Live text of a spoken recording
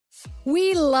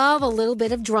We love a little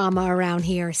bit of drama around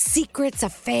here. Secrets,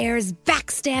 affairs,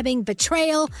 backstabbing,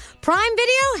 betrayal. Prime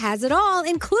Video has it all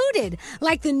included.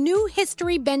 Like the new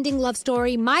history-bending love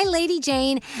story, My Lady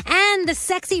Jane, and the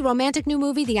sexy romantic new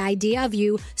movie, The Idea of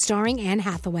You, starring Anne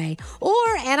Hathaway. Or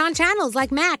add-on channels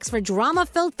like Max for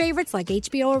drama-filled favorites like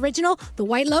HBO original, The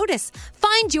White Lotus.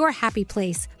 Find your happy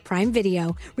place. Prime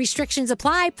Video. Restrictions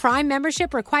apply. Prime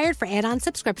membership required for add-on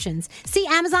subscriptions. See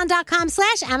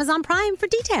Amazon.com/Amazon Prime for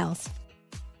details.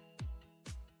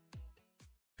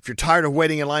 If you're tired of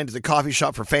waiting in line to the coffee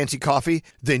shop for fancy coffee,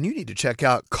 then you need to check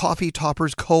out Coffee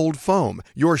Topper's Cold Foam,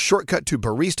 your shortcut to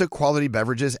barista quality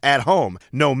beverages at home.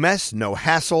 No mess, no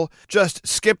hassle. Just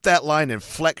skip that line and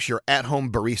flex your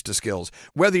at-home barista skills.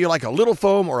 Whether you like a little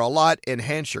foam or a lot,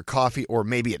 enhance your coffee, or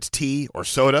maybe it's tea or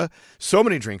soda. So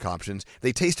many drink options.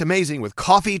 They taste amazing with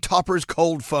Coffee Topper's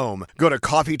Cold Foam. Go to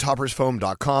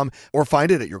coffeetoppersfoam.com or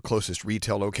find it at your closest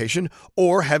retail location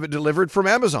or have it delivered from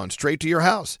Amazon straight to your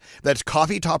house. That's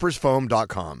coffeetoppersfoam.com.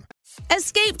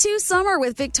 Escape to summer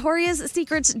with Victoria's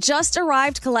Secret's just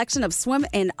arrived collection of swim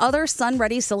and other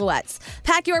sun-ready silhouettes.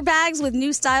 Pack your bags with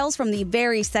new styles from the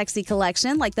Very Sexy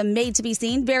collection, like the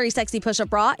made-to-be-seen Very Sexy push-up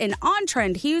bra, and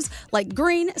on-trend hues like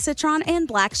green, citron, and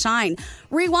black shine.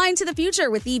 Rewind to the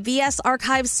future with the VS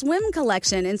Archive Swim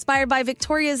collection, inspired by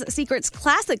Victoria's Secret's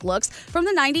classic looks from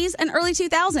the 90s and early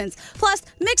 2000s. Plus,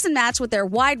 mix and match with their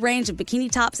wide range of bikini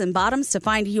tops and bottoms to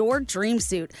find your dream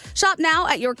suit. Shop now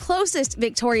at your closest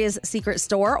Victoria's Secret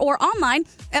store or online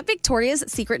at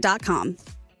victoriassecret.com.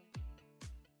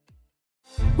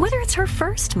 Whether it's her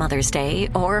first Mother's Day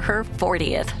or her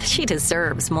 40th, she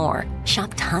deserves more.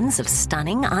 Shop tons of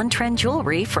stunning on-trend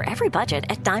jewelry for every budget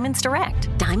at Diamonds Direct.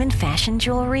 Diamond fashion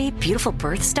jewelry, beautiful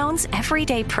birthstones,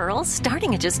 everyday pearls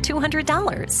starting at just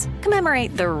 $200.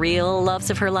 Commemorate the real loves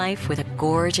of her life with a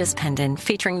gorgeous pendant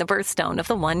featuring the birthstone of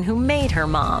the one who made her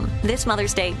mom. This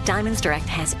Mother's Day, Diamonds Direct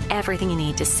has everything you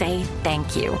need to say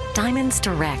thank you. Diamonds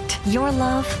Direct. Your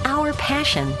love, our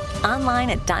passion. Online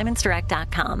at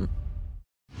diamondsdirect.com.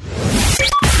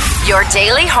 Your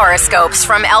daily horoscopes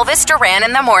from Elvis Duran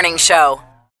in the Morning Show.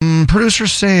 Producer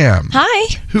Sam.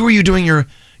 Hi. Who are you doing your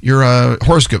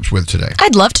horoscopes with today?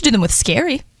 I'd love to do them with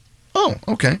Scary. Oh,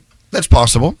 okay. That's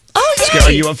possible. Oh, yeah. Scary,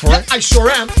 are you up for it? I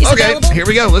sure am. He's okay, available? Here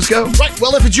we go. Let's go. Right,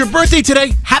 well, if it's your birthday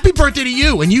today, happy birthday to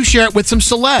you, and you share it with some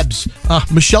celebs.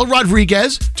 Michelle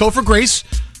Rodriguez, Topher Grace,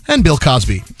 and Bill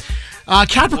Cosby.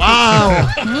 Capricorn.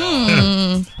 Wow.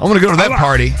 I'm going to go to that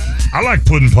party. I like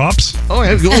pudding pops. Oh,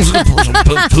 yeah.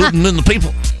 Put pudding in the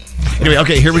people. Anyway,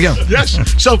 okay, here we go. Yes.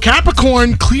 So,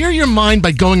 Capricorn, clear your mind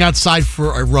by going outside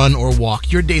for a run or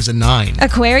walk. Your day's a 9.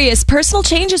 Aquarius, personal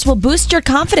changes will boost your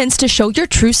confidence to show your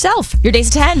true self. Your day's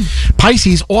a 10.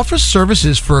 Pisces, offer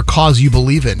services for a cause you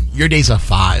believe in. Your day's a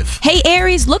 5. Hey,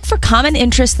 Aries, look for common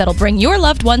interests that'll bring your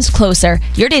loved ones closer.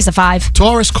 Your day's a 5.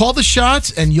 Taurus, call the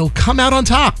shots and you'll come out on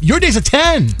top. Your day's a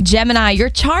 10. Gemini, your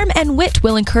charm and wit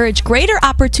will encourage greater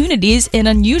opportunities in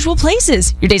unusual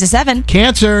places. Your day's a 7.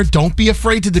 Cancer, don't be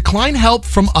afraid to decline help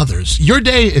from others. Your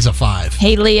day is a 5.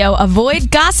 Hey, Leo, avoid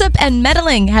gossip and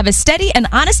meddling. Have a steady and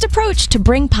honest approach to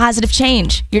bring positive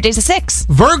change. Your day's a 6.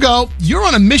 Virgo, you're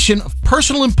on a mission of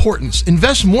personal importance.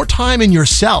 Invest more time in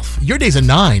yourself. Your day's a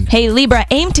 9. Hey, Libra,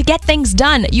 aim to get things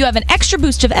done. You have an extra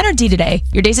boost of energy today.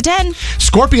 Your day's a 10.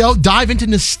 Scorpio, dive into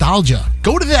nostalgia.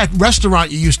 Go to that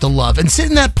restaurant you used to love and sit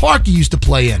in that park you used to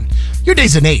play in. Your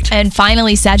day's an 8. And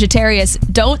finally, Sagittarius,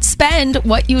 don't spend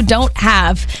what you don't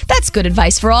have. That's good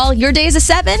advice for all. Your day's a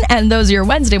 7, and those are your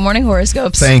Wednesday morning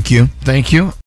horoscopes. Thank you. Thank you.